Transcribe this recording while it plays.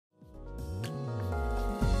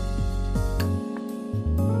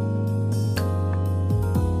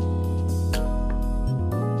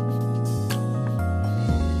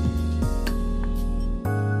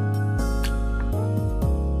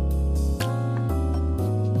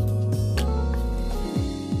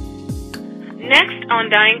on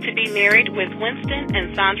Dying to Be Married with Winston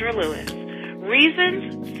and Sondra Lewis.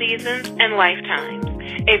 Reasons, Seasons, and Lifetimes.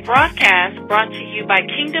 A broadcast brought to you by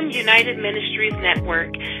Kingdom United Ministries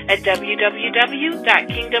Network at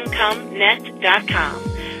www.kingdomcomenet.com.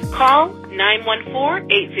 Call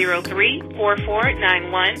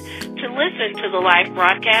 914-803-4491 to listen to the live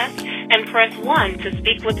broadcast and press 1 to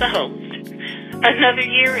speak with the host. Another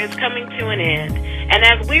year is coming to an end, and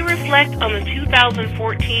as we reflect on the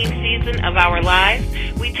 2014 season of our lives,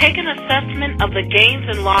 we take an assessment of the gains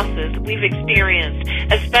and losses we've experienced,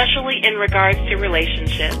 especially in regards to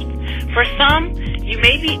relationships. For some, you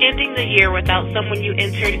may be ending the year without someone you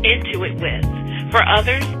entered into it with. For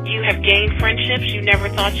others, you have gained friendships you never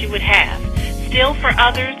thought you would have. Still, for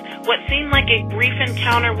others, what seemed like a brief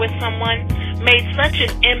encounter with someone made such an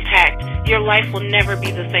impact, your life will never be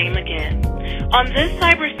the same again. On this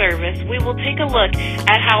cyber service, we will take a look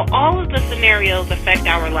at how all of the scenarios affect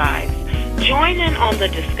our lives. Join in on the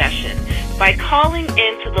discussion by calling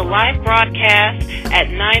into the live broadcast at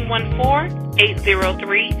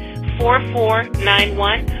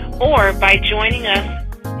 914-803-4491 or by joining us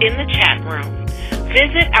in the chat room.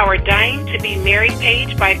 Visit our Dying to Be Married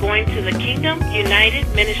page by going to the Kingdom United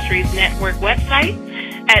Ministries Network website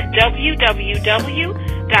at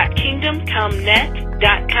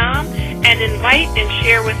www.kingdomcomenet.com and invite and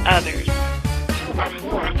share with others.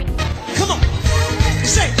 Come on,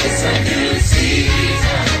 say it's a new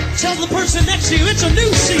season. Tell the person next to you it's a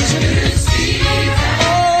new season.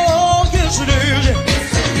 Oh, yes it is.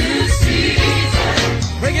 It's a new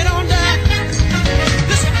season. Bring it on down.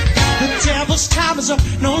 Listen, the devil's time is up.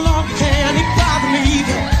 No longer can he bother me.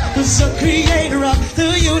 Cause the creator of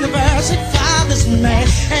the universe and father's man,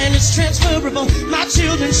 and it's transferable. My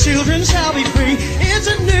children shall be free. It's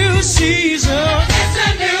a new season. It's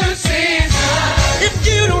a new season. If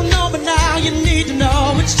you don't know, but now you need to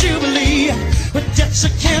know it's Jubilee. But debts are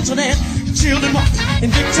canceled and children walk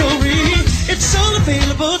in victory. It's all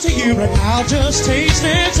available to you right now. Just taste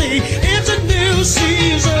and see. It's a new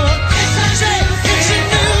season. It's a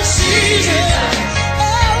new season.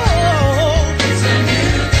 Oh, it's a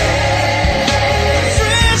new day.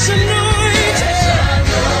 Fresh anointing.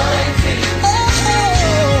 Oh,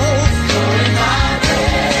 going my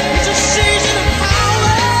way. It's a season of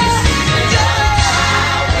power.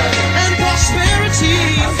 And prosperity.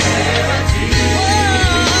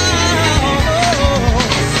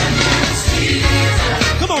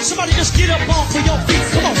 Come on, somebody just get up off of your feet.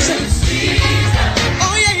 Come on, sing.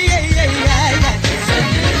 Oh, yeah.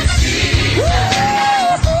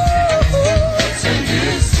 It's a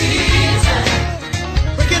new season.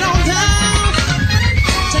 Break it on down.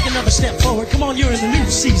 Take another step forward. Come on, you're in the new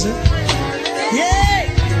season. Yeah.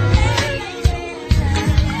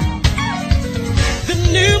 The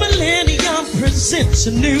new millennium presents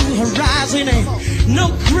a new horizon, and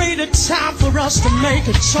no greater time for us to make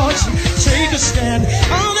a choice and take a stand.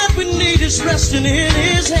 All that we need is resting in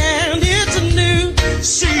His hand. It's a new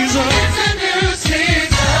season. It's a new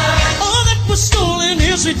season. All that was stolen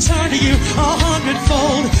is returned to you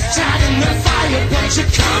 100-fold. Tried in the fire, but you're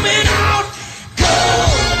coming out